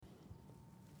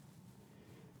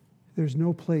There's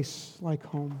no place like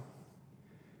home.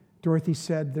 Dorothy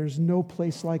said, there's no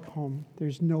place like home.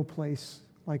 There's no place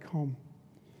like home.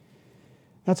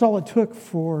 That's all it took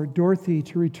for Dorothy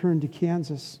to return to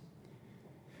Kansas.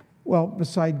 Well,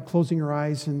 beside closing her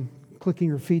eyes and clicking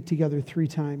her feet together 3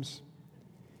 times.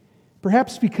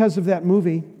 Perhaps because of that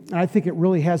movie, and I think it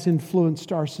really has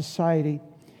influenced our society,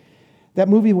 that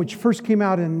movie which first came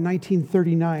out in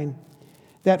 1939,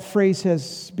 that phrase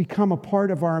has become a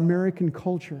part of our American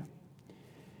culture.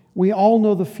 We all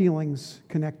know the feelings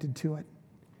connected to it.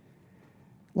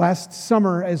 Last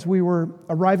summer, as we were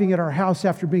arriving at our house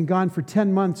after being gone for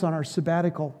 10 months on our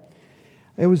sabbatical,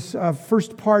 it was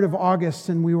first part of August,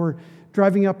 and we were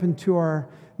driving up into our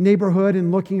neighborhood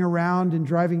and looking around and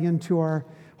driving into our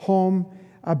home.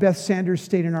 Beth Sanders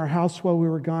stayed in our house while we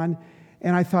were gone,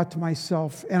 and I thought to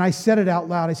myself, and I said it out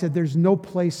loud, I said, there's no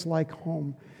place like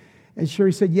home. And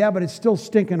Sherry said, yeah, but it's still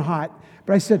stinking hot.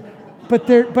 But I said, but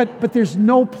there's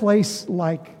no place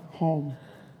like home.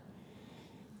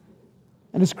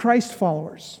 And as Christ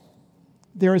followers,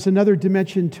 there is another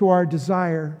dimension to our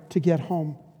desire to get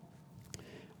home.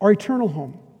 Our eternal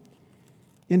home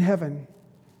in heaven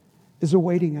is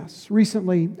awaiting us.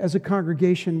 Recently, as a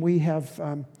congregation, we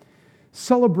have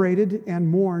celebrated and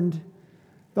mourned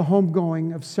the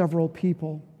homegoing of several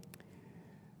people.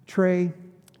 Trey,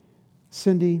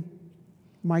 Cindy,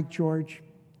 Mike George.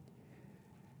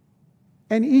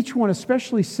 And each one,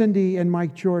 especially Cindy and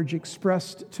Mike George,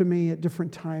 expressed to me at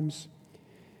different times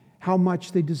how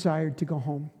much they desired to go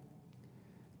home,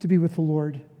 to be with the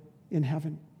Lord in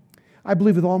heaven. I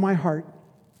believe with all my heart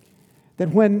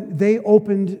that when they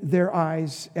opened their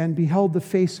eyes and beheld the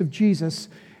face of Jesus,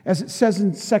 as it says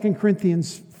in 2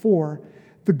 Corinthians 4,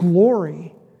 the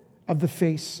glory of the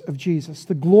face of Jesus,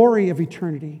 the glory of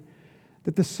eternity,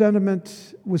 that the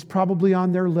sentiment was probably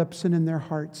on their lips and in their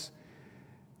hearts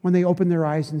when they opened their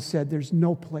eyes and said, there's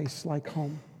no place like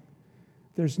home.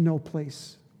 There's no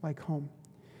place like home.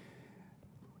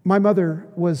 My mother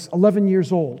was 11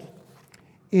 years old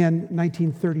in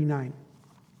 1939.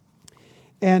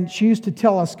 And she used to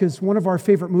tell us, because one of our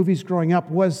favorite movies growing up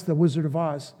was The Wizard of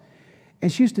Oz.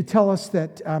 And she used to tell us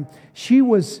that she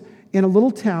was in a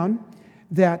little town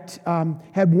that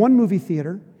had one movie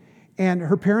theater, and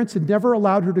her parents had never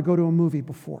allowed her to go to a movie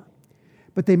before.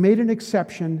 But they made an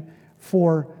exception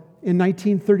in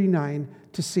 1939,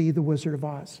 to see The Wizard of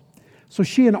Oz. So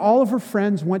she and all of her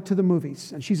friends went to the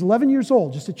movies. And she's 11 years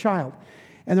old, just a child.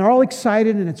 And they're all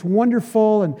excited, and it's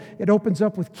wonderful. And it opens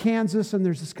up with Kansas, and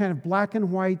there's this kind of black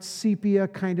and white, sepia,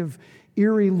 kind of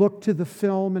eerie look to the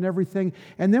film and everything.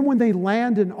 And then when they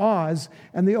land in Oz,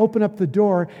 and they open up the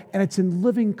door, and it's in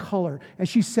living color. And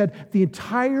she said the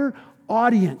entire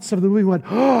audience of the movie went,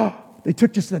 oh! They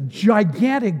took just a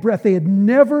gigantic breath. They had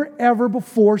never, ever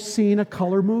before seen a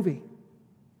color movie.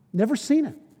 Never seen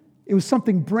it. It was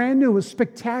something brand new. It was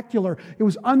spectacular. It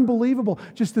was unbelievable.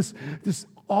 Just this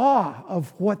awe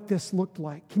of what this looked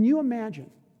like. Can you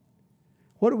imagine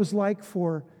what it was like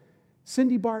for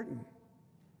Cindy Barton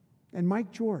and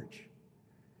Mike George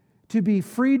to be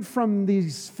freed from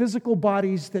these physical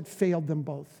bodies that failed them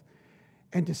both,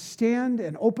 and to stand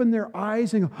and open their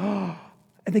eyes and go, oh,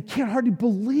 and they can't hardly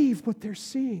believe what they're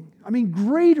seeing. I mean,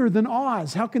 greater than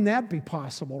Oz. How can that be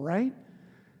possible, right?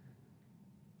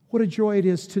 What a joy it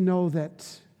is to know that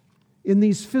in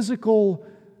these physical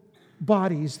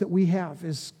bodies that we have,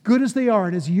 as good as they are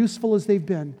and as useful as they've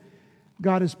been,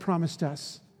 God has promised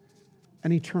us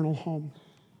an eternal home.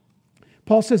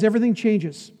 Paul says everything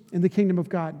changes in the kingdom of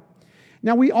God.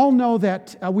 Now, we all know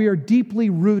that we are deeply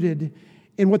rooted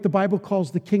in what the Bible calls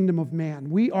the kingdom of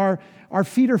man. Our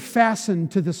feet are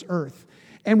fastened to this earth.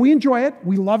 And we enjoy it,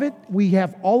 we love it, we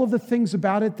have all of the things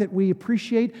about it that we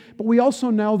appreciate, but we also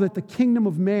know that the kingdom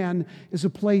of man is a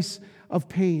place of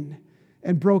pain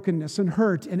and brokenness and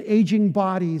hurt and aging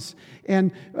bodies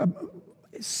and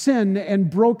sin and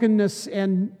brokenness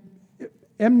and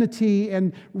enmity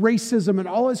and racism and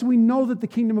all. As we know that the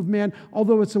kingdom of man,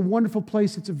 although it's a wonderful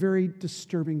place, it's a very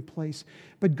disturbing place.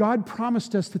 But God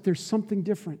promised us that there's something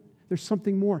different. There's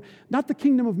something more. Not the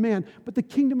kingdom of man, but the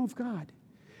kingdom of God.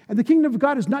 And the kingdom of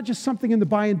God is not just something in the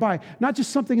by and by, not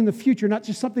just something in the future, not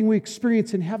just something we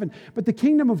experience in heaven, but the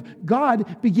kingdom of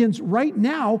God begins right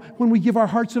now when we give our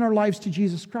hearts and our lives to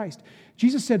Jesus Christ.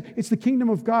 Jesus said, it's the kingdom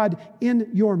of God in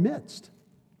your midst,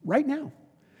 right now.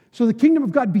 So the kingdom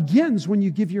of God begins when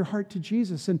you give your heart to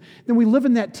Jesus. And then we live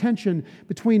in that tension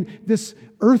between this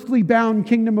earthly bound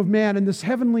kingdom of man and this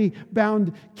heavenly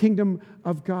bound kingdom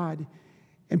of God.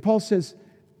 And Paul says,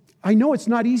 I know it's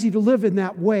not easy to live in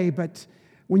that way, but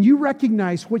when you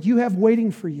recognize what you have waiting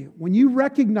for you, when you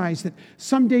recognize that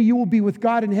someday you will be with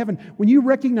God in heaven, when you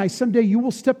recognize someday you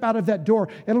will step out of that door,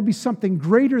 it'll be something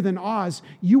greater than Oz,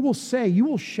 you will say, you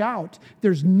will shout,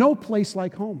 there's no place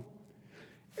like home.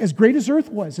 As great as earth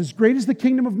was, as great as the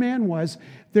kingdom of man was,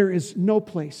 there is no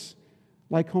place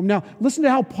like home. Now, listen to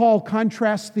how Paul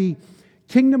contrasts the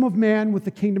kingdom of man with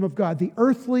the kingdom of God, the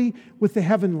earthly with the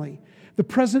heavenly, the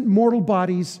present mortal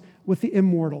bodies with the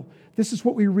immortal. This is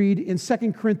what we read in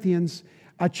 2 Corinthians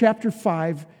chapter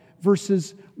 5,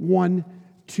 verses 1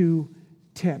 to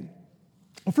 10.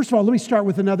 Well, first of all, let me start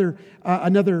with another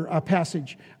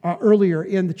passage earlier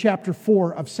in the chapter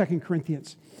 4 of 2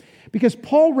 Corinthians. Because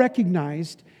Paul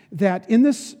recognized that in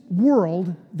this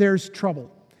world, there's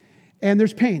trouble, and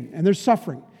there's pain, and there's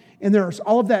suffering, and there's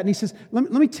all of that. And he says,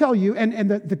 let me tell you, and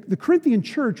the Corinthian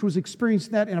church was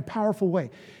experiencing that in a powerful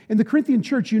way. In the Corinthian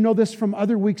church, you know this from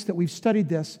other weeks that we've studied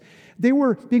this, they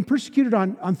were being persecuted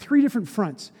on three different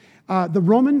fronts. The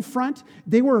Roman front,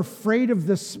 they were afraid of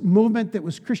this movement that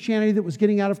was Christianity that was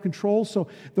getting out of control, so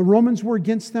the Romans were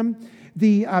against them.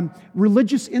 The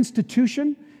religious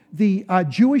institution, the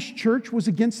Jewish church was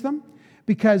against them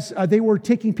because they were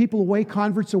taking people away,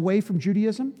 converts away from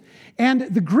Judaism. And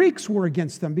the Greeks were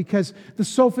against them because the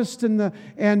sophists and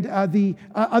the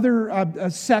other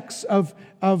sects of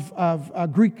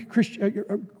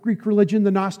Greek religion,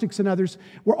 the Gnostics and others,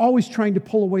 were always trying to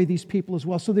pull away these people as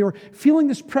well. So they were feeling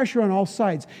this pressure on all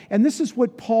sides. And this is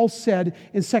what Paul said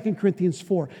in 2 Corinthians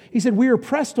 4. He said, we are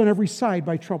pressed on every side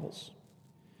by troubles,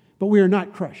 but we are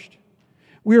not crushed.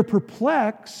 We are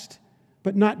perplexed,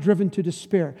 but not driven to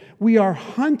despair. We are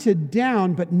hunted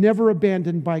down, but never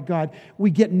abandoned by God.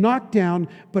 We get knocked down,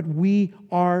 but we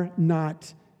are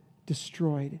not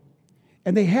destroyed.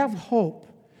 And they have hope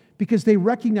because they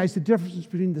recognize the difference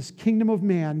between this kingdom of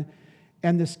man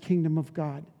and this kingdom of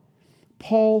God.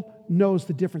 Paul knows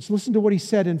the difference. Listen to what he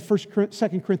said in 2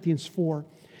 Corinthians 4.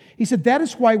 He said, that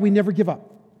is why we never give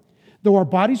up. Though our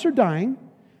bodies are dying,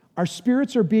 our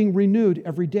spirits are being renewed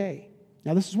every day.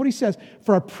 Now, this is what he says.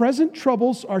 For our present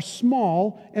troubles are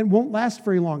small and won't last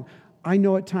very long. I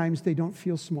know at times they don't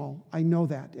feel small. I know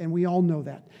that, and we all know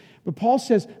that. But Paul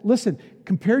says, listen,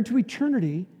 compared to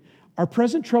eternity, our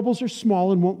present troubles are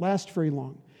small and won't last very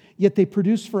long. Yet they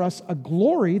produce for us a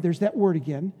glory, there's that word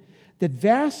again, that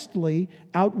vastly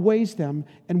outweighs them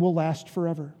and will last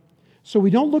forever. So we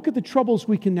don't look at the troubles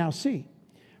we can now see.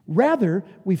 Rather,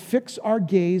 we fix our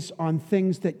gaze on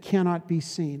things that cannot be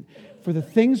seen. For the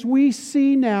things we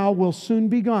see now will soon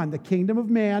be gone. The kingdom of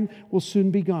man will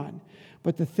soon be gone.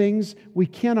 But the things we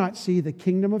cannot see, the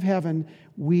kingdom of heaven,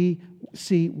 we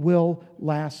see will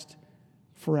last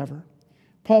forever.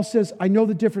 Paul says, I know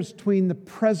the difference between the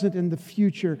present and the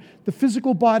future, the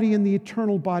physical body and the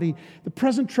eternal body, the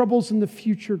present troubles and the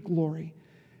future glory.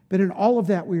 But in all of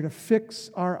that, we are to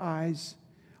fix our eyes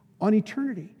on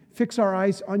eternity, fix our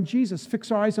eyes on Jesus,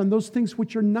 fix our eyes on those things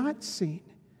which are not seen,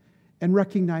 and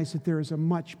recognize that there is a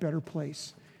much better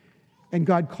place. And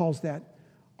God calls that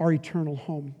our eternal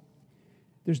home.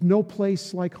 There's no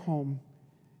place like home,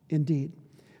 indeed.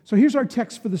 So here's our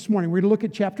text for this morning. We're going to look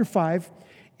at chapter 5,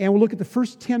 and we'll look at the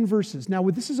first 10 verses. Now,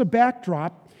 with this as a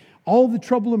backdrop, all of the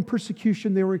trouble and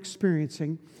persecution they were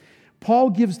experiencing, Paul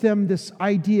gives them this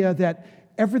idea that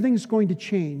everything's going to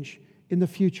change in the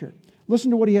future.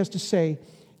 Listen to what he has to say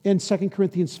in 2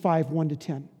 Corinthians 5, 1 to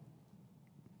 10.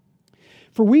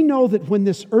 For we know that when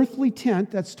this earthly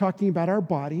tent, that's talking about our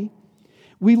body,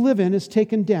 we live in is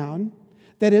taken down,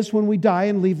 that is, when we die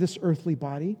and leave this earthly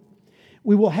body,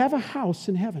 we will have a house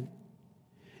in heaven,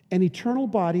 an eternal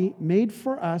body made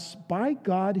for us by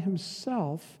God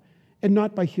Himself and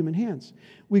not by human hands.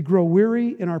 We grow weary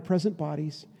in our present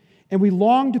bodies, and we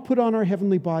long to put on our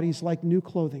heavenly bodies like new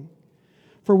clothing.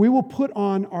 For we will put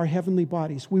on our heavenly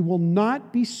bodies. We will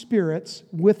not be spirits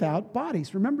without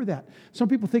bodies. Remember that. Some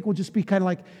people think we'll just be kind of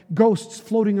like ghosts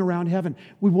floating around heaven.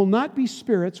 We will not be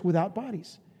spirits without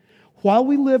bodies. While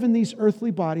we live in these earthly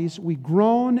bodies, we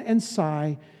groan and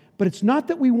sigh, but it's not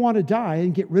that we want to die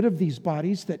and get rid of these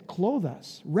bodies that clothe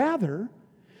us. Rather,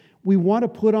 we want to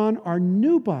put on our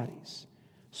new bodies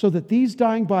so that these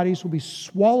dying bodies will be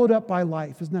swallowed up by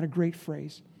life. Isn't that a great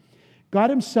phrase? God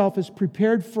Himself has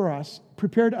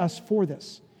prepared us for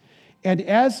this. And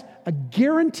as a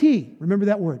guarantee, remember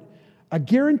that word, a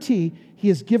guarantee, He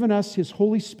has given us His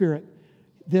Holy Spirit,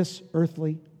 this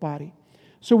earthly body.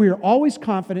 So we are always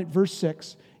confident, verse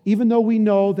 6, even though we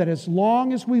know that as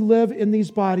long as we live in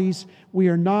these bodies, we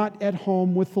are not at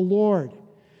home with the Lord.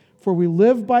 For we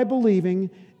live by believing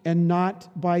and not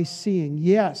by seeing.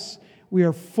 Yes, we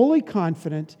are fully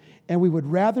confident, and we would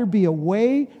rather be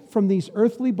away from these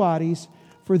earthly bodies,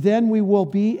 for then we will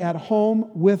be at home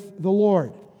with the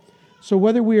Lord. So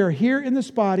whether we are here in this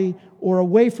body or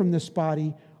away from this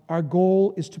body, our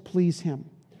goal is to please Him.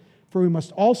 For we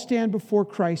must all stand before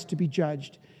Christ to be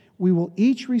judged. We will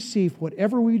each receive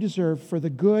whatever we deserve for the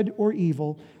good or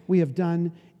evil we have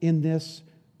done in this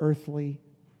earthly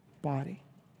body.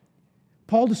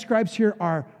 Paul describes here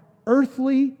our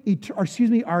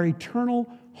eternal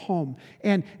home.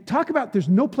 And talk about there's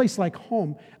no place like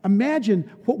home. Imagine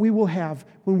what we will have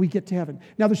when we get to heaven.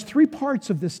 Now, there's 3 parts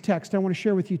of this text I want to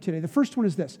share with you today. The first one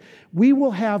is this. We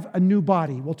will have a new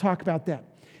body. We'll talk about that.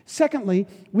 Secondly,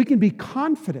 we can be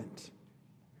confident.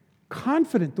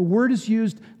 Confident. The word is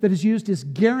used is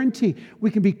guarantee.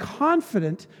 We can be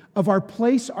confident of our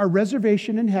place, our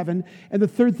reservation in heaven. And the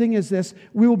third thing is this.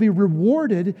 We will be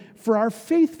rewarded for our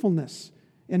faithfulness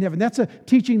in heaven. That's a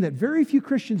teaching that very few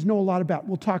Christians know a lot about.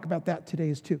 We'll talk about that today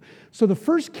as too. So the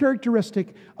first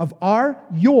characteristic of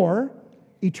your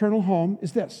eternal home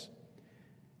is this.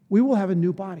 We will have a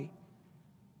new body.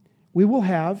 We will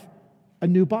have a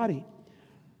new body.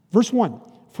 Verse 1,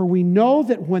 for we know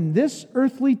that when this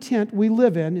earthly tent we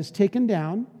live in is taken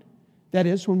down, that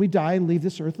is, when we die and leave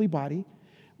this earthly body,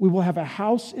 we will have a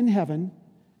house in heaven,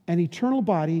 an eternal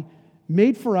body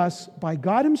made for us by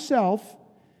God Himself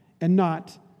and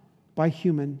not by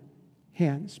human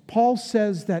hands. Paul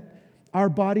says that our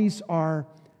bodies are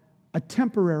a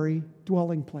temporary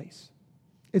dwelling place.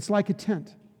 It's like a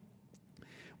tent.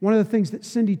 One of the things that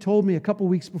Cindy told me a couple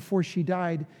weeks before she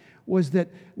died was that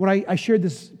when I shared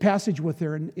this passage with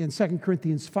her in 2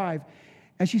 Corinthians 5,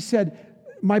 and she said,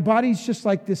 my body's just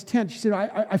like this tent. She said,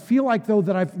 I feel like, though,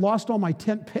 that I've lost all my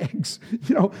tent pegs.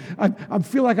 I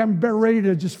feel like I'm about ready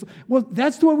to just... Well,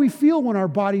 that's the way we feel when our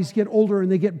bodies get older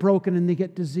and they get broken and they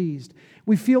get diseased.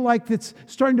 We feel like it's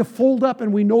starting to fold up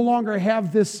and we no longer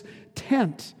have this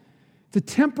tent. It's a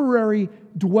temporary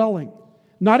dwelling,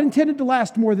 not intended to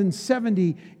last more than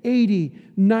 70, 80,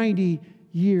 90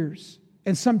 years,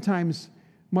 and sometimes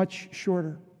much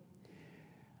shorter.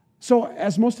 So,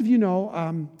 as most of you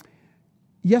know,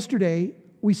 yesterday,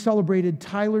 we celebrated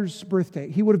Tyler's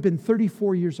birthday. He would have been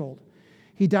 34 years old.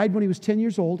 He died when he was 10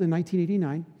 years old in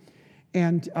 1989.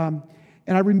 And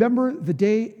I remember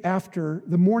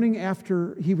the morning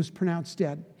after he was pronounced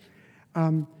dead.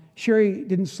 Sherry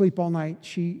didn't sleep all night.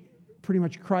 She pretty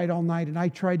much cried all night. And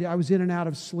I was in and out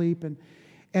of sleep. And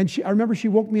I remember she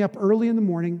woke me up early in the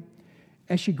morning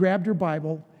and she grabbed her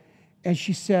Bible and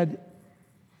she said,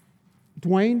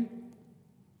 Dwayne,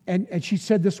 and she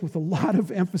said this with a lot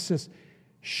of emphasis,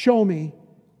 show me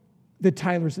that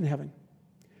Tyler's in heaven.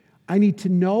 I need to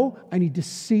know, I need to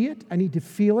see it, I need to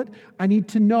feel it, I need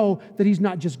to know that he's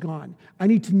not just gone. I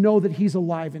need to know that he's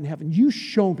alive in heaven. You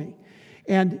show me.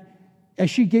 And as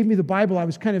she gave me the Bible, I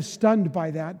was kind of stunned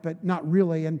by that, but not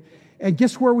really. And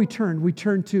guess where we turned? We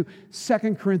turned to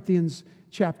 2 Corinthians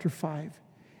chapter 5.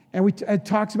 And it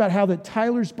talks about how that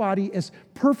Tyler's body, as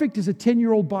perfect as a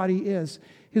 10-year-old body is,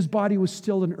 his body was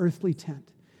still an earthly tent.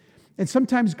 And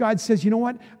sometimes God says, you know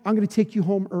what? I'm going to take you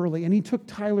home early. And He took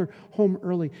Tyler home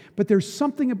early. But there's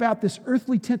something about this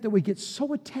earthly tent that we get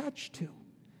so attached to.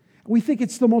 We think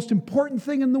it's the most important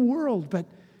thing in the world, but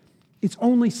it's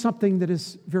only something that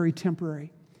is very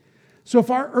temporary. So if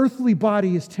our earthly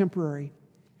body is temporary,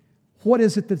 what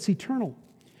is it that's eternal?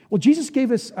 Well, Jesus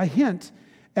gave us a hint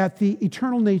at the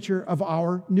eternal nature of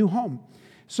our new home.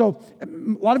 So a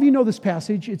lot of you know this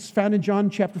passage. It's found in John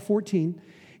chapter 14,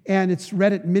 and it's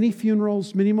read at many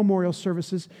funerals, many memorial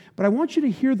services. But I want you to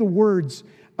hear the words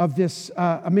of this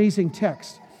amazing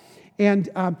text. And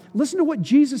listen to what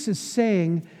Jesus is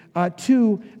saying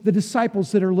to the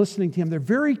disciples that are listening to Him. They're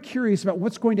very curious about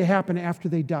what's going to happen after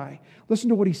they die. Listen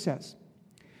to what He says.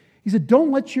 He said,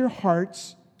 don't let your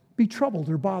hearts be troubled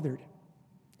or bothered.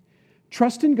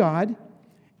 Trust in God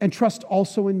and trust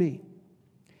also in me.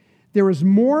 There is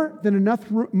more than enough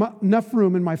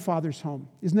room in my Father's home.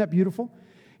 Isn't that beautiful?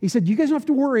 He said, you guys don't have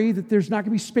to worry that there's not going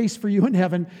to be space for you in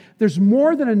heaven. There's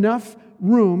more than enough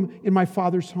room in my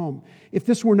Father's home. If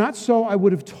this were not so, I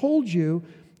would have told you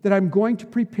that I'm going to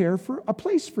prepare for a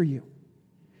place for you.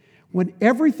 When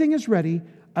everything is ready,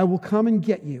 I will come and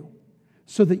get you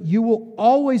so that you will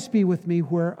always be with me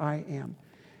where I am.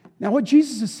 Now, what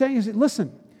Jesus is saying is,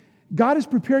 listen, God is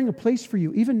preparing a place for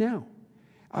you even now.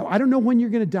 I don't know when you're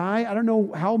going to die. I don't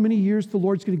know how many years the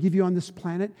Lord's going to give you on this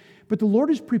planet. But the Lord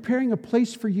is preparing a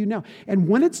place for you now. And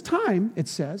when it's time, it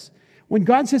says, when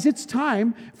God says it's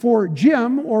time for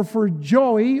Jim or for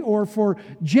Joey or for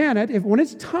Janet, when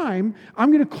it's time,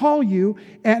 I'm going to call you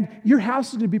and your house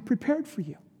is going to be prepared for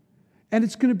you. And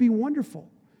it's going to be wonderful.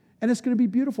 And it's going to be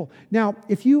beautiful. Now,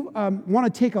 if you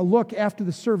want to take a look after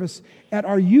the service at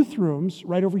our youth rooms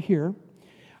right over here,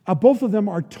 Both of them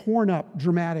are torn up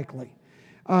dramatically.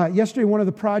 Yesterday, one of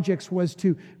the projects was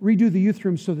to redo the youth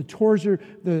room, so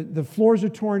the floors are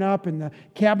torn up and the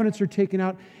cabinets are taken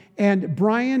out. And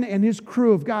Brian and his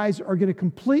crew of guys are going to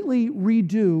completely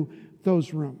redo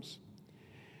those rooms.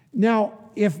 Now,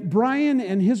 if Brian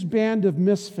and his band of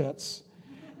misfits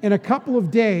in a couple of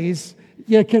days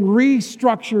can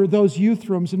restructure those youth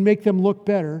rooms and make them look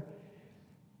better,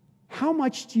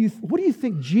 what do you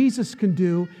think Jesus can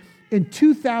do in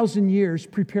 2,000 years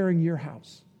preparing your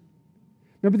house?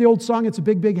 Remember the old song, It's a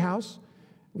Big, Big House?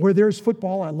 Where there's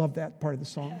football. I love that part of the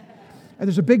song. And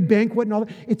there's a big banquet and all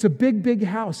that. It's a big, big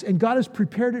house, and God has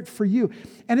prepared it for you.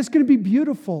 And it's going to be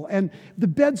beautiful, and the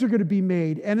beds are going to be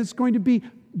made, and it's going to be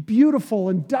beautiful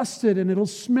and dusted, and it'll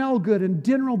smell good, and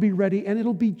dinner will be ready, and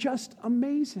it'll be just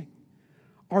amazing.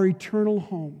 Our eternal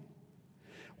home.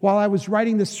 While I was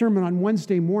writing this sermon on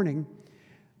Wednesday morning,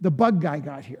 the bug guy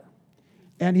got here.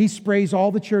 And he sprays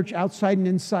all the church outside and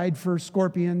inside for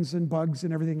scorpions and bugs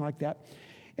and everything like that.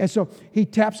 And so he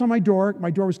taps on my door. My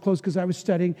door was closed because I was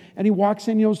studying. And he walks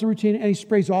in, he knows the routine, and he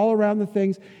sprays all around the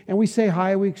things. And we say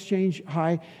hi, we exchange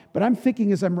hi. But I'm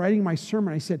thinking as I'm writing my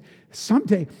sermon, I said,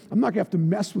 someday I'm not going to have to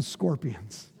mess with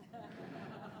scorpions.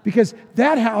 Because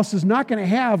that house is not going to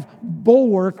have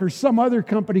Bulwark or some other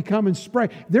company come and spray.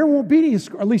 There won't be any,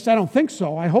 at least I don't think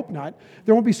so. I hope not.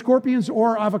 There won't be scorpions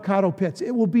or avocado pits. It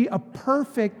will be a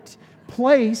perfect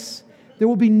place. There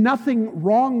will be nothing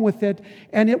wrong with it,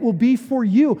 and it will be for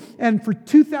you. And for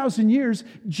 2,000 years,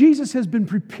 Jesus has been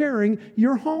preparing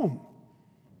your home.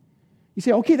 You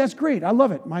say, okay, that's great. I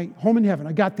love it. My home in heaven.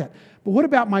 I got that. But what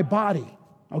about my body?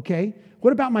 Okay?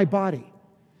 What about my body?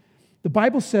 The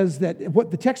Bible says that, what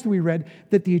the text that we read,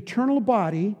 that the eternal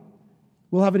body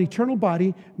will have an eternal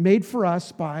body made for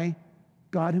us by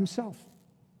God Himself.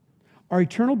 Our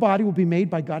eternal body will be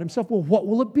made by God Himself. Well, what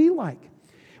will it be like?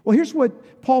 Well, here's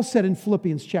what Paul said in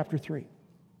Philippians chapter 3.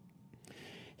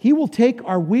 He will take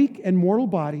our weak and mortal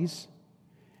bodies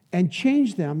and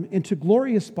change them into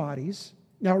glorious bodies.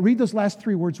 Now, read those last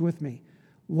three words with me.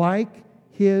 Like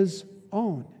His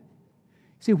own.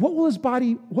 See, what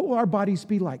will our bodies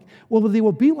be like? Well, they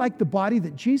will be like the body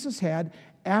that Jesus had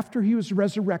after He was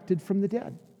resurrected from the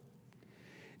dead.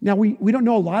 Now, we don't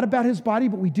know a lot about His body,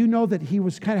 but we do know that He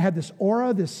was kind of had this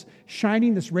aura, this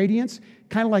shining, this radiance,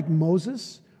 kind of like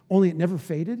Moses, only it never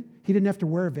faded. He didn't have to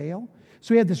wear a veil.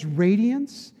 So He had this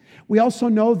radiance. We also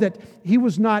know that He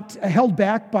was not held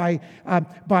back by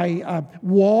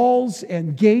walls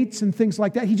and gates and things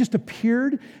like that. He just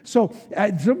appeared. So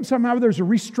somehow there's a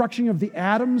restructuring of the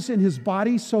atoms in His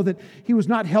body so that He was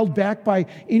not held back by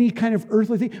any kind of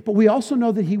earthly thing. But we also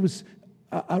know that it was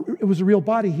a real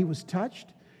body. He was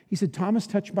touched. He said, Thomas,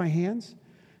 touch my hands.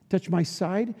 Touch my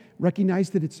side. Recognize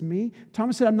that it's me.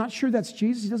 Thomas said, I'm not sure that's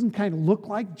Jesus. He doesn't kind of look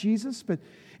like Jesus, but...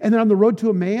 And then on the road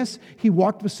to Emmaus, He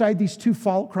walked beside these two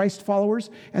Christ followers,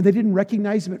 and they didn't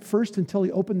recognize Him at first until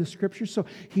He opened the Scriptures. So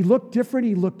He looked different,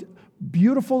 He looked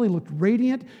beautiful, He looked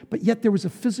radiant, but yet there was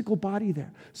a physical body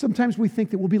there. Sometimes we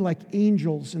think that we'll be like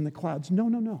angels in the clouds. No,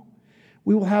 no, no.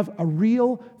 We will have a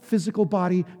real physical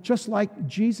body just like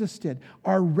Jesus did,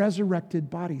 our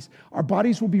resurrected bodies. Our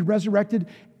bodies will be resurrected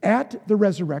at the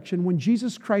resurrection when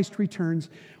Jesus Christ returns.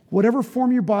 Whatever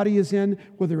form your body is in,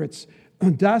 whether it's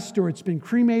dust or it's been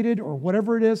cremated or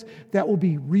whatever it is, that will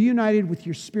be reunited with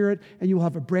your spirit and you will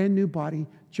have a brand new body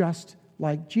just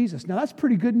like Jesus. Now that's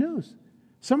pretty good news.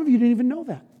 Some of you didn't even know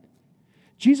that.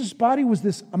 Jesus' body was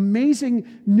this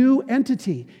amazing new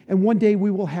entity, and one day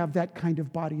we will have that kind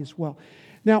of body as well.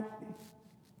 Now,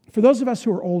 for those of us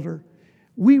who are older,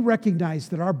 we recognize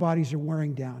that our bodies are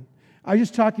wearing down. I was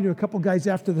just talking to a couple guys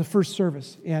after the first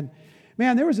service, and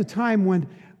man, there was a time when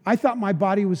I thought my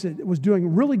body was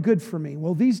doing really good for me.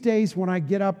 Well, these days when I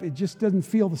get up, it just doesn't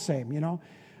feel the same, you know.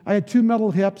 I had two metal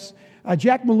hips.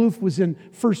 Jack Malouf was in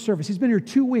first service. He's been here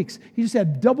 2 weeks. He just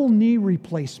had double knee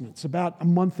replacements about a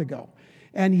month ago,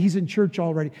 and he's in church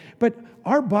already. But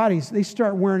our bodies, they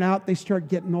start wearing out. They start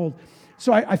getting old.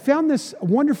 So I found this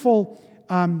wonderful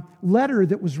letter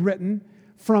that was written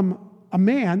from a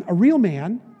man, a real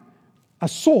man, a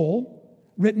soul,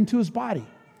 written to his body.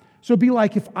 So it'd be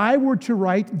like if I were to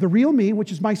write the real me,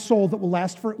 which is my soul that will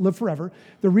live forever.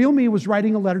 The real me was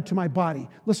writing a letter to my body.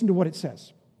 Listen to what it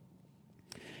says.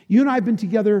 You and I have been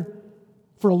together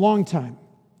for a long time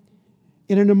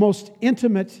in a most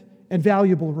intimate and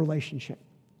valuable relationship.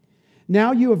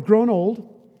 Now you have grown old.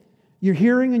 Your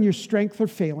hearing and your strength are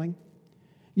failing.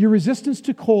 Your resistance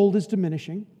to cold is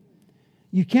diminishing.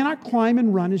 You cannot climb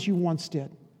and run as you once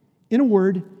did. In a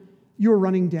word, you are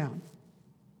running down.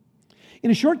 In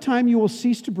a short time, you will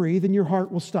cease to breathe and your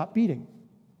heart will stop beating.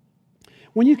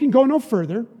 When you can go no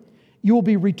further, You will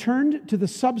be returned to the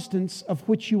substance of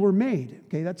which you were made.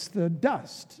 Okay, that's the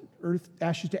dust. Earth,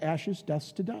 ashes to ashes,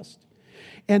 dust to dust.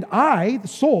 And I, the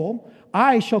soul,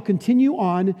 I shall continue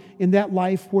on in that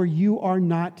life where you are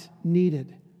not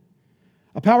needed.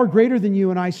 A power greater than you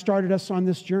and I started us on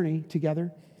this journey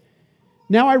together.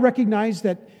 Now I recognize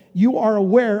that you are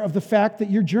aware of the fact that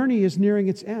your journey is nearing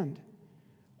its end,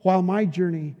 while my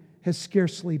journey has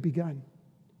scarcely begun.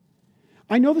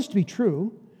 I know this to be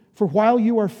true, for while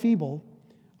you are feeble,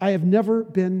 I have never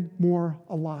been more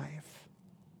alive.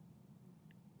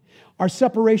 Our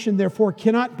separation, therefore,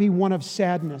 cannot be one of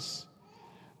sadness,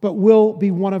 but will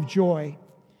be one of joy.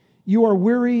 You are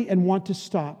weary and want to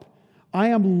stop. I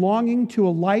am longing to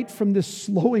alight from this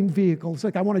slowing vehicle. It's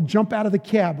like I want to jump out of the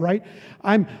cab, right?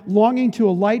 I'm longing to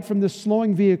alight from this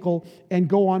slowing vehicle and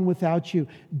go on without you.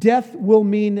 Death will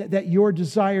mean that your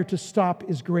desire to stop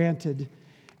is granted,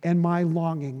 and my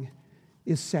longing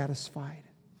is satisfied.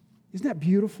 Isn't that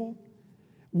beautiful?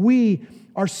 We,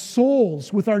 our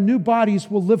souls with our new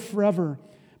bodies will live forever,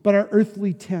 but our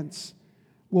earthly tents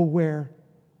will wear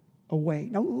away.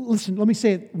 Now listen, let me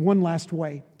say it one last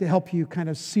way to help you kind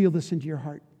of seal this into your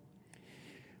heart.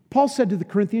 Paul said to the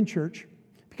Corinthian church,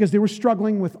 because they were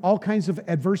struggling with all kinds of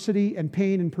adversity and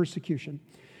pain and persecution,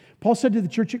 Paul said to the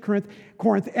church at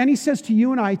Corinth, and he says to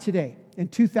you and I today in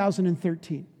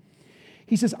 2013,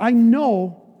 he says, I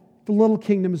know the little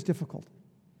kingdom is difficult.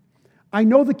 I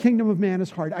know the kingdom of man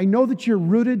is hard. I know that you're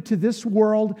rooted to this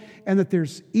world and that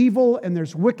there's evil and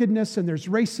there's wickedness and there's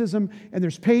racism and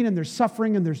there's pain and there's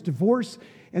suffering and there's divorce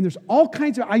and there's all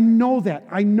kinds of, I know that.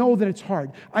 I know that it's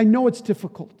hard. I know it's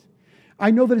difficult.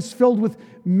 I know that it's filled with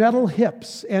metal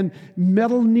hips and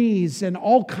metal knees and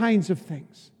all kinds of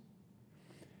things.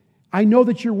 I know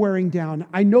that you're wearing down.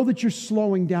 I know that you're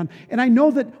slowing down. And I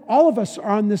know that all of us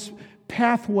are on this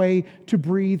pathway to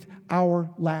breathe our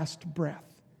last breath.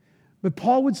 But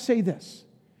Paul would say this.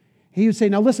 He would say,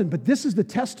 now listen, but this is the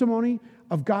testimony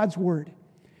of God's word.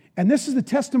 And this is the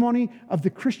testimony of the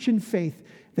Christian faith,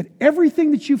 that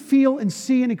everything that you feel and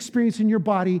see and experience in your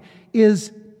body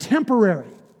is temporary.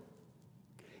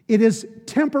 It is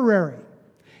temporary.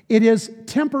 It is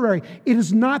temporary. It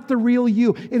is not the real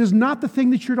you. It is not the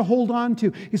thing that you're to hold on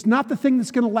to. It's not the thing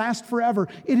that's going to last forever.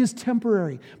 It is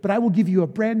temporary. But I will give you a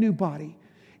brand new body,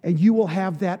 and you will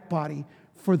have that body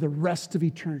for the rest of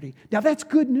eternity. Now that's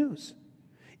good news.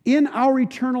 In our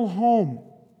eternal home,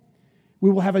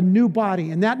 we will have a new body.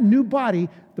 And that new body,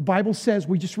 the Bible says,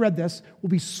 we just read this, will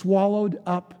be swallowed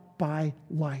up by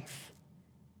life.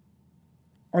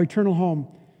 Our eternal home,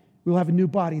 we will have a new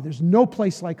body. There's no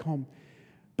place like home.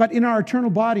 But in our eternal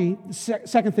body, the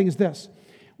second thing is this.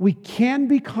 We can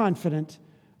be confident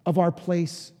of our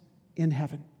place in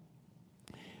heaven.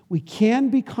 We can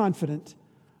be confident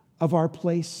of our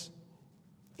place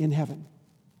in heaven.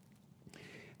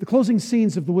 The closing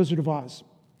scenes of The Wizard of Oz.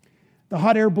 The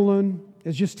hot air balloon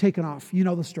has just taken off. You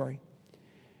know the story.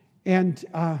 And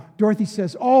Dorothy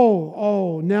says,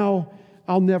 now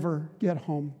I'll never get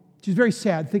home. She's very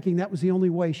sad, thinking that was the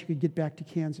only way she could get back to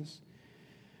Kansas.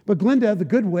 But Glinda, the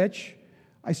good witch,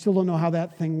 I still don't know how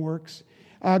that thing works.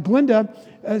 Glinda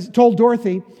told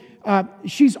Dorothy,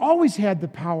 she's always had the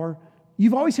power.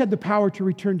 You've always had the power to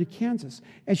return to Kansas.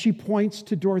 And she points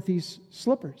to Dorothy's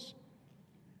slippers.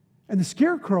 And the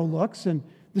Scarecrow looks, and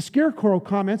the Scarecrow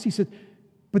comments, he said,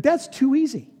 but that's too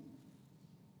easy.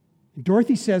 And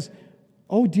Dorothy says,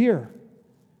 oh dear,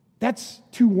 that's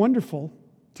too wonderful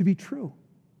to be true.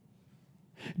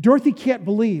 Dorothy can't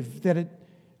believe that it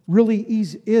really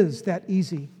is that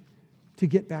easy to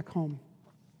get back home.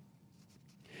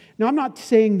 Now, I'm not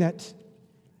saying that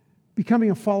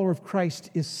becoming a follower of Christ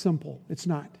is simple. It's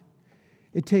not.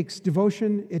 It takes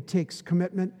devotion, it takes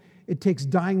commitment, it takes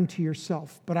dying to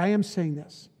yourself. But I am saying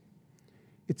this.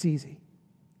 It's easy.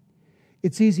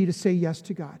 It's easy to say yes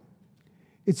to God.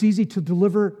 It's easy to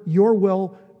deliver your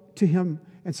will to Him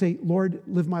and say, Lord,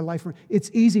 live my life.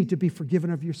 It's easy to be forgiven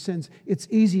of your sins. It's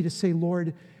easy to say,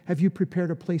 Lord, have you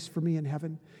prepared a place for me in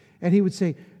heaven? And He would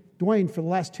say, Dwayne, for the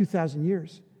last 2,000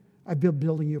 years, I've been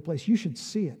building you a place. You should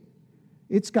see it.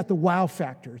 It's got the wow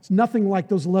factor. It's nothing like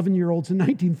those 11-year-olds in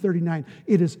 1939.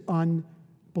 It is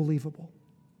unbelievable.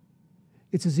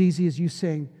 It's as easy as you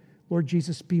saying, Lord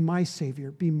Jesus, be my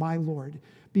Savior, be my Lord,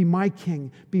 be my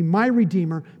King, be my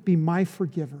Redeemer, be my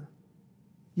forgiver.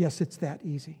 Yes, it's that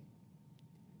easy.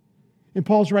 In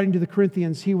Paul's writing to the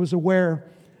Corinthians, he was aware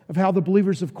of how the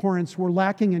believers of Corinth were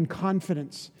lacking in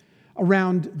confidence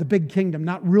around the big kingdom,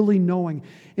 not really knowing.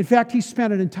 In fact, he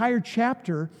spent an entire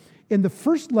chapter in the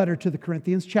first letter to the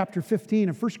Corinthians, chapter 15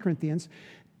 of 1 Corinthians,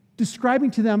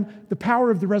 describing to them the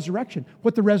power of the resurrection,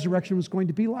 what the resurrection was going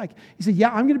to be like. He said, yeah,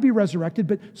 I'm going to be resurrected,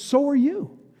 but so are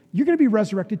you. You're going to be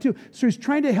resurrected too. So he's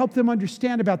trying to help them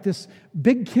understand about this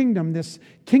big kingdom, this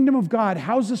kingdom of God.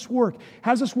 How's this work?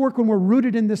 How does this work when we're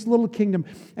rooted in this little kingdom?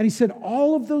 And he said,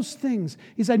 all of those things.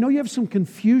 He said, I know you have some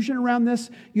confusion around this.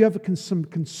 You have some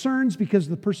concerns because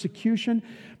of the persecution.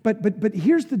 But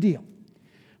here's the deal.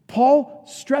 Paul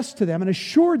stressed to them and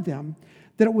assured them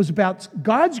that it was about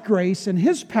God's grace and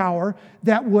His power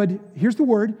that would, here's the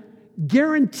word,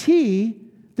 guarantee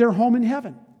their home in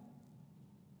heaven.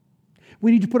 We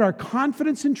need to put our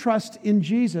confidence and trust in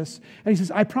Jesus. And he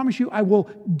says, I promise you, I will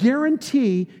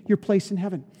guarantee your place in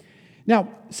heaven. Now,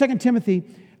 2 Timothy,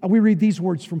 we read these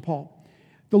words from Paul.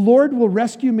 The Lord will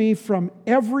rescue me from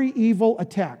every evil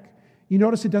attack. You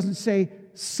notice it doesn't say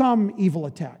some evil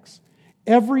attacks.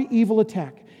 Every evil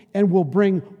attack. And will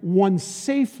bring one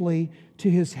safely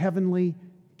to His heavenly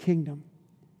kingdom.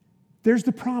 There's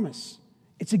the promise.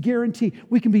 It's a guarantee.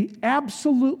 We can be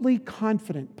absolutely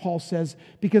confident, Paul says,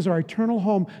 because our eternal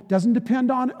home doesn't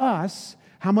depend on us,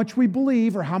 how much we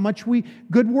believe or how much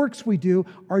good works we do.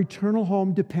 Our eternal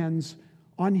home depends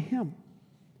on Him.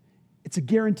 It's a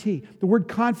guarantee. The word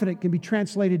confident can be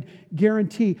translated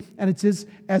guarantee, and it's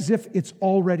as if it's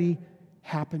already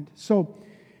happened. So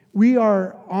we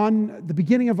are on the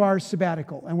beginning of our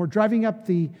sabbatical, and we're driving up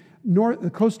the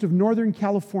coast of Northern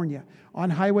California on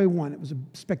Highway 1. It was a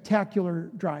spectacular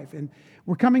drive. And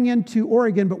we're coming into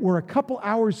Oregon, but we're a couple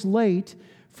hours late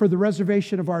for the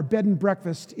reservation of our bed and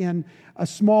breakfast in a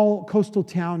small coastal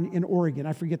town in Oregon.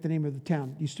 I forget the name of the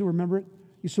town. Do you still remember it?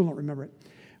 You still don't remember it.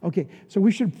 Okay, so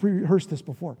we should rehearse this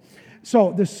before.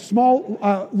 So this small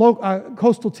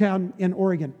coastal town in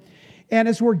Oregon. And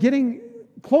as we're getting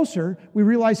closer, we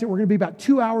realize that we're going to be about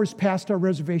 2 hours past our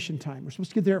reservation time. We're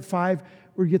supposed to get there at 5.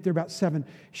 We're going to get there about 7.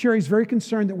 Sherry's very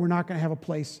concerned that we're not going to have a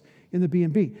place in the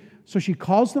B&B. So she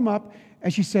calls them up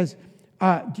and she says,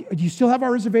 do you still have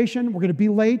our reservation? We're going to be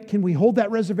late. Can we hold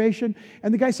that reservation?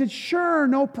 And the guy said, sure,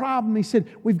 no problem. He said,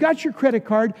 we've got your credit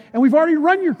card and we've already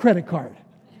run your credit card.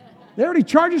 They already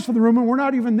charged us for the room and we're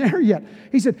not even there yet.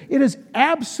 He said, it is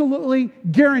absolutely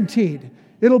guaranteed.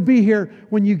 It'll be here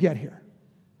when you get here.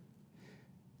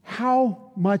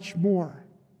 How much more?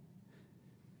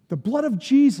 The blood of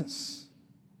Jesus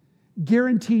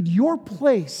guaranteed your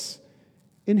place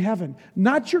in heaven.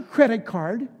 Not your credit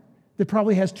card that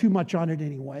probably has too much on it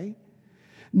anyway.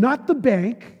 Not the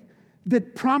bank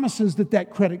that promises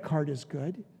that credit card is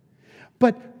good.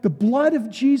 But the blood of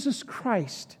Jesus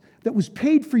Christ that was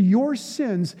paid for your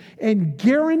sins and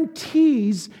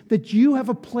guarantees that you have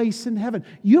a place in heaven.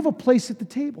 You have a place at the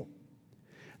table.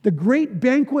 The great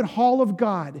banquet hall of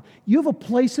God. You have a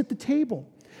place at the table.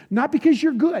 Not because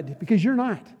you're good, because you're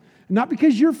not. Not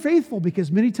because you're faithful,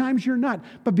 because many times you're not.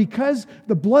 But because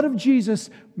the blood of Jesus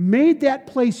made that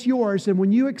place yours, and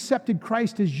when you accepted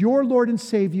Christ as your Lord and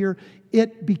Savior,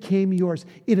 it became yours.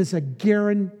 It is a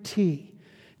guarantee.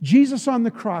 Jesus on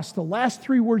the cross, the last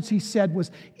 3 words He said was,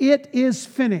 it is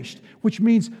finished, which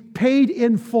means paid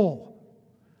in full.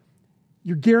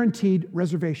 You're guaranteed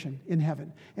reservation in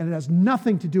heaven. And it has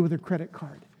nothing to do with a credit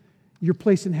card. Your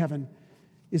place in heaven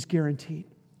is guaranteed.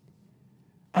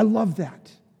 I love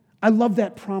that. I love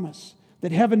that promise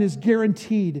that heaven is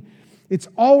guaranteed. It's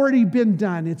already been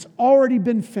done. It's already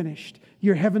been finished.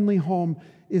 Your heavenly home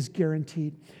is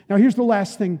guaranteed. Now, here's the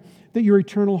last thing that your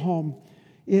eternal home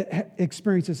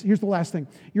experiences. Here's the last thing.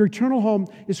 Your eternal home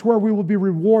is where we will be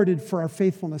rewarded for our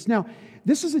faithfulness. Now,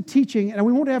 this is a teaching, and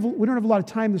we don't have a lot of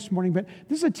time this morning, but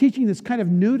this is a teaching that's kind of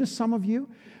new to some of you.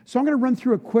 So I'm going to run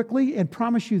through it quickly and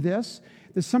promise you this,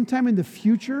 that sometime in the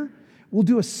future, we'll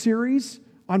do a series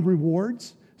on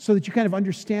rewards so that you kind of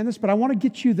understand this. But I want to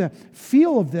get you the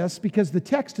feel of this because the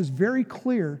text is very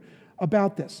clear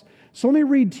about this. So let me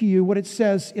read to you what it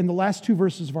says in the last 2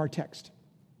 verses of our text.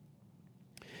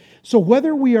 So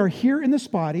whether we are here in this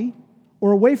body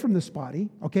or away from this body,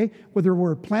 okay, whether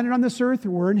we're planted on this earth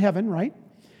or we're in heaven, right?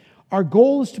 Our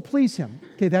goal is to please Him.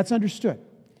 Okay, that's understood.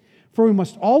 For we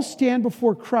must all stand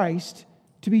before Christ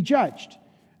to be judged.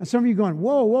 And some of you are going,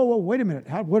 whoa, wait a minute.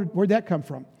 Where'd that come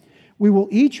from? We will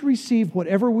each receive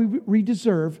whatever we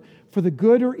deserve for the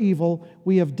good or evil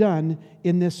we have done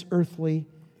in this earthly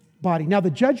body. Now, the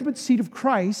judgment seat of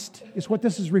Christ is what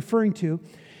this is referring to,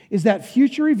 is that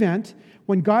future event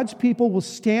when God's people will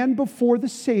stand before the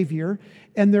Savior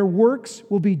and their works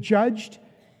will be judged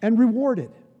and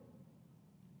rewarded.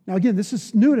 Now, again, this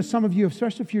is new to some of you,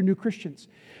 especially if you're new Christians.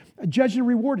 Judged and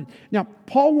rewarded. Now,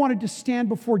 Paul wanted to stand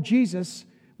before Jesus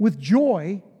with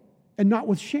joy and not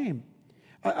with shame.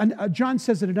 John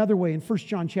says it another way in 1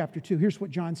 John chapter 2. Here's what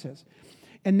John says.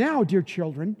 And now, dear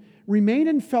children, remain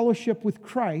in fellowship with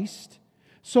Christ,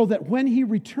 so that when he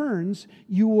returns,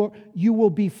 you will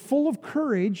be full of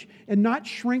courage and not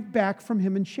shrink back from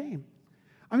him in shame.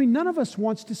 I mean, none of us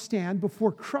wants to stand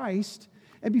before Christ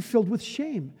and be filled with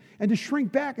shame and to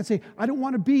shrink back and say, I don't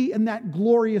want to be in that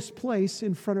glorious place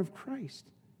in front of Christ.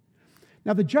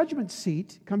 Now, the judgment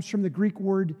seat comes from the Greek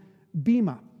word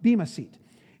bema seat.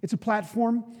 It's a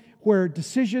platform where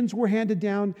decisions were handed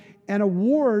down and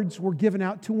awards were given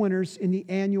out to winners in the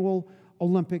annual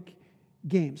Olympic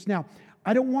Games. Now,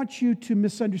 I don't want you to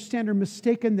misunderstand or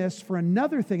mistake this for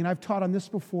another thing, and I've taught on this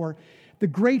before. The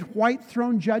great white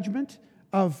throne judgment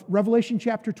of Revelation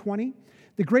chapter 20,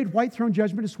 the great white throne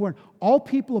judgment is where all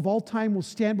people of all time will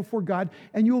stand before God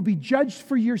and you will be judged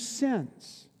for your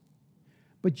sins.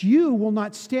 But you will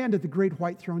not stand at the great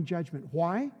white throne judgment.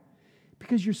 Why?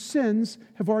 Because your sins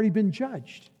have already been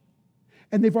judged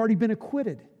and they've already been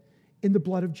acquitted in the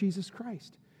blood of Jesus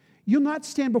Christ. You'll not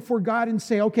stand before God and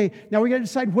say, okay, now we got to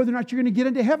decide whether or not you're going to get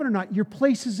into heaven or not. Your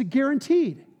place is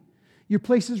guaranteed. Your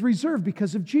place is reserved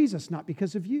because of Jesus, not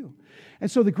because of you.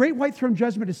 And so the great white throne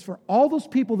judgment is for all those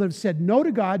people that have said no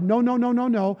to God, no, no, no, no,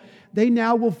 no. They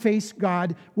now will face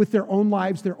God with their own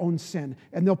lives, their own sin,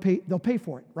 and they'll pay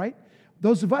for it, right?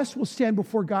 Those of us will stand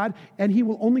before God, and he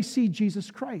will only see Jesus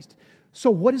Christ.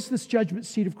 So what is this judgment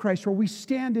seat of Christ where we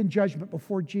stand in judgment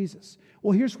before Jesus?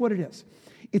 Well, here's what it is.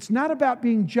 It's not about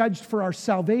being judged for our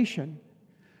salvation,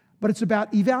 but it's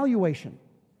about evaluation.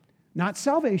 Not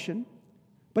salvation,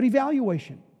 but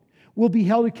evaluation. We'll be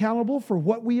held accountable for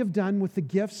what we have done with the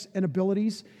gifts and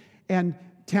abilities and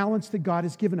talents that God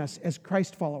has given us as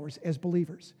Christ followers, as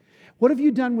believers. What have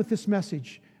you done with this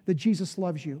message that Jesus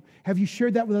loves you? Have you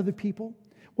shared that with other people?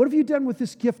 What have you done with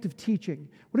this gift of teaching?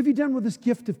 What have you done with this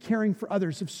gift of caring for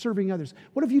others, of serving others?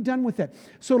 What have you done with that?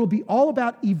 So it'll be all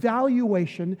about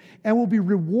evaluation, and we'll be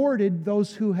rewarded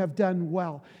those who have done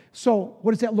well. So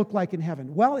what does that look like in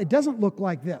heaven? Well, it doesn't look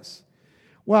like this.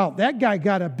 Well, that guy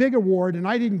got a big award and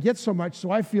I didn't get so much, so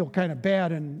I feel kind of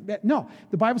bad. No,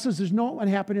 the Bible says there's no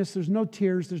unhappiness, there's no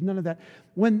tears, there's none of that.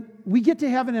 When we get to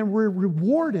heaven and we're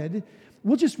rewarded,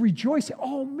 we'll just rejoice.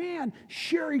 Oh man,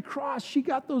 Sherry Cross, she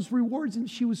got those rewards and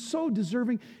she was so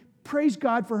deserving. Praise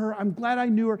God for her. I'm glad I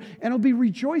knew her. And it'll be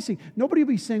rejoicing. Nobody will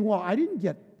be saying, well, I didn't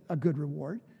get a good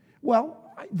reward.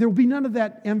 Well, there will be none of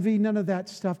that envy, none of that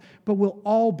stuff, but we'll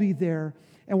all be there.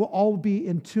 And we'll all be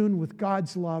in tune with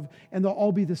God's love, and there'll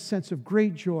all be this sense of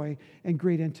great joy and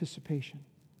great anticipation.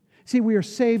 See, we are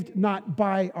saved not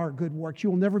by our good works. You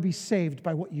will never be saved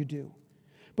by what you do.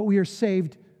 But we are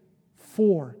saved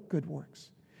for good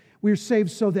works. We are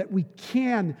saved so that we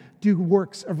can do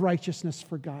works of righteousness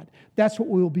for God. That's what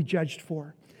we will be judged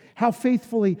for. How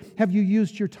faithfully have you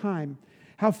used your time?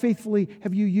 How faithfully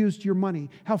have you used your money?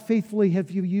 How faithfully have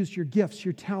you used your gifts,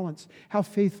 your talents? How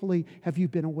faithfully have you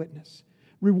been a witness?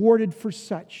 Rewarded for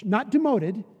such, not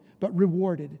demoted, but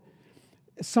rewarded.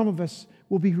 Some of us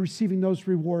will be receiving those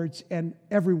rewards and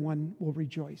everyone will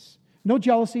rejoice. No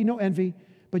jealousy, no envy,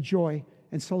 but joy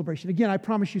and celebration. Again, I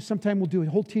promise you sometime we'll do a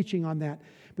whole teaching on that.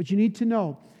 But you need to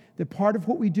know that part of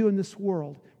what we do in this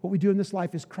world, what we do in this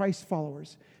life as Christ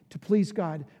followers, to please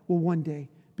God, will one day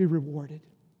be rewarded.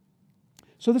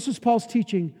 So this is Paul's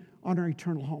teaching on our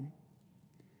eternal home.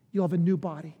 You'll have a new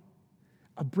body.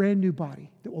 A brand new body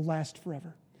that will last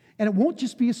forever. And it won't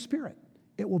just be a spirit.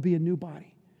 It will be a new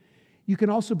body. You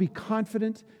can also be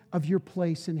confident of your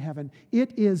place in heaven.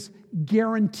 It is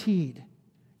guaranteed.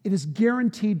 It is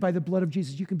guaranteed by the blood of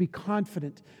Jesus. You can be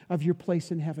confident of your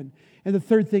place in heaven. And the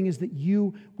third thing is that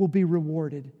you will be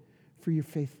rewarded for your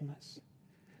faithfulness.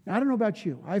 Now, I don't know about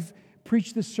you. I've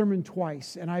preached this sermon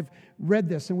twice, and I've read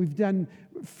this, and we've done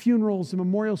funerals and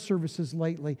memorial services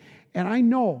lately. And I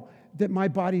know that my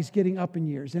body's getting up in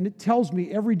years. And it tells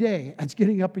me every day it's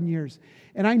getting up in years.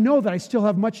 And I know that I still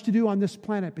have much to do on this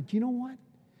planet. But you know what?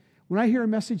 When I hear a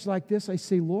message like this, I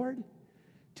say, Lord,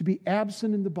 to be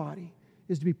absent in the body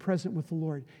is to be present with the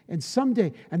Lord. And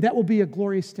someday, and that will be a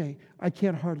glorious day, I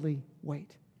can't hardly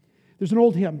wait. There's an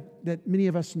old hymn that many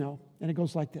of us know, and it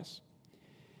goes like this.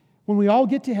 When we all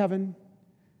get to heaven,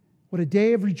 what a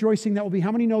day of rejoicing that will be.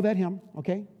 How many know that hymn?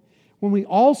 Okay. When we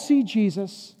all see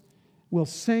Jesus, we'll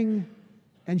sing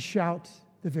and shout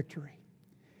the victory.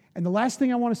 And the last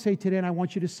thing I want to say today, and I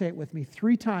want you to say it with me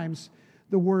 3 times,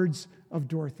 the words of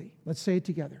Dorothy. Let's say it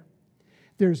together.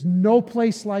 There's no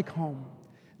place like home.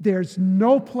 There's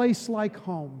no place like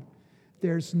home.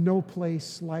 There's no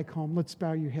place like home. Let's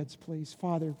bow your heads, please.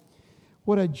 Father,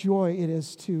 what a joy it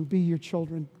is to be your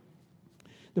children.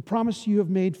 The promise you have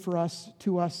made for us,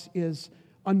 to us, is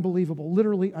unbelievable,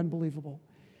 literally unbelievable.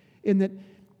 In that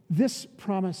this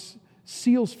promise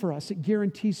seals for us, it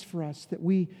guarantees for us that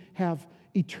we have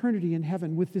eternity in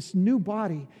heaven with this new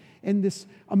body and this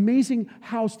amazing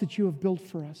house that you have built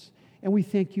for us. And we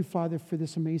thank you, Father, for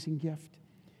this amazing gift.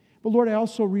 But Lord, I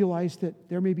also realize that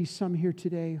there may be some here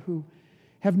today who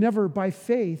have never, by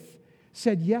faith,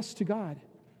 said yes to God.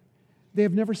 They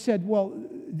have never said, well,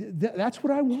 that's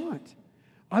what I want.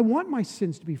 I want my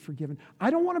sins to be forgiven. I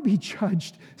don't want to be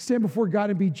judged, stand before God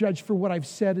and be judged for what I've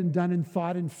said and done and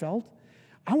thought and felt.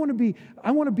 I want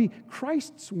to be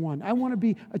Christ's one. I want to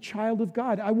be a child of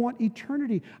God. I want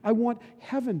eternity. I want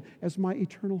heaven as my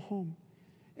eternal home.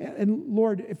 And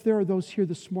Lord, if there are those here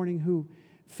this morning who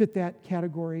fit that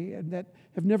category and that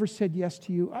have never said yes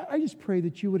to you, I just pray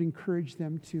that you would encourage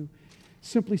them to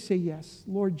simply say yes.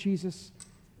 Lord Jesus,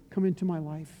 come into my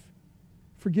life.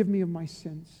 Forgive me of my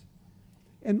sins.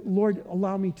 And Lord,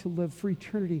 allow me to live for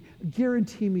eternity.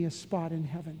 Guarantee me a spot in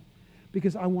heaven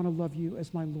because I want to love you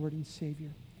as my Lord and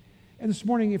Savior. And this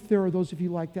morning, if there are those of you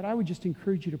like that, I would just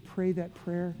encourage you to pray that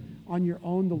prayer on your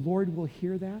own. The Lord will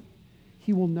hear that.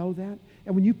 He will know that.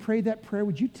 And when you pray that prayer,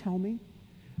 would you tell me?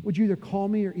 Would you either call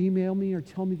me or email me or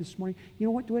tell me this morning, you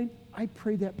know what, Dwayne? I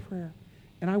prayed that prayer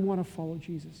and I want to follow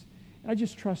Jesus. And I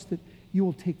just trust that you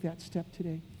will take that step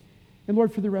today. And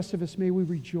Lord, for the rest of us, may we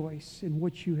rejoice in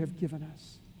what you have given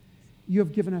us. You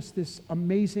have given us this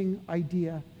amazing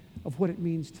idea of what it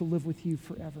means to live with you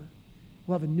forever.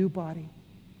 We'll have a new body.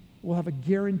 We'll have a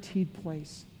guaranteed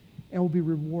place. And we'll be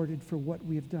rewarded for what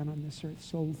we have done on this earth.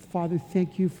 So, Father,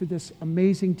 thank you for this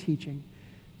amazing teaching.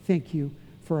 Thank you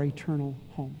for our eternal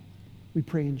home. We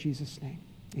pray in Jesus' name.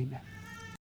 Amen.